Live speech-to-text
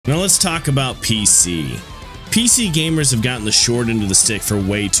Now let's talk about PC. PC gamers have gotten the short end of the stick for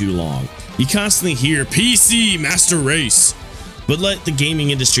way too long. You constantly hear PC Master Race, but let the gaming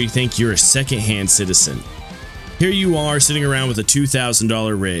industry think you're a second-hand citizen. Here you are sitting around with a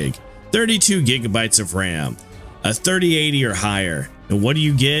 $2,000 rig, 32 gigabytes of RAM, a 3080 or higher, and what do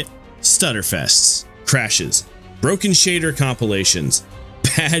you get? Stutterfests, crashes, broken shader compilations,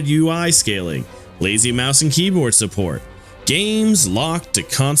 bad UI scaling, lazy mouse and keyboard support, games locked to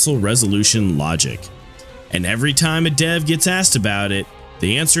console resolution logic. And every time a dev gets asked about it,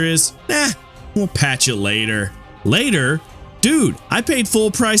 the answer is, nah, we'll patch it later. Later? Dude, I paid full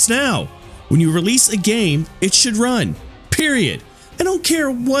price now. When you release a game, it should run. Period. I don't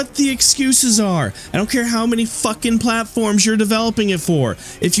care what the excuses are. I don't care how many fucking platforms you're developing it for.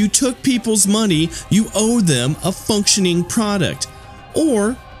 If you took people's money, you owe them a functioning product.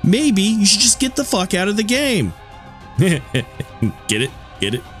 Or maybe you should just get the fuck out of the game. Get it?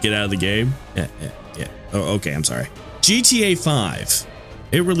 Get it? Get out of the game? Yeah. Oh, okay, I'm sorry. GTA 5.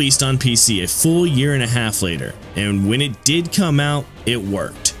 It released on PC a full year and a half later, and when it did come out, it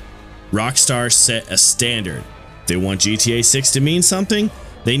worked. Rockstar set a standard. If they want GTA 6 to mean something,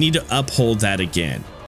 they need to uphold that again.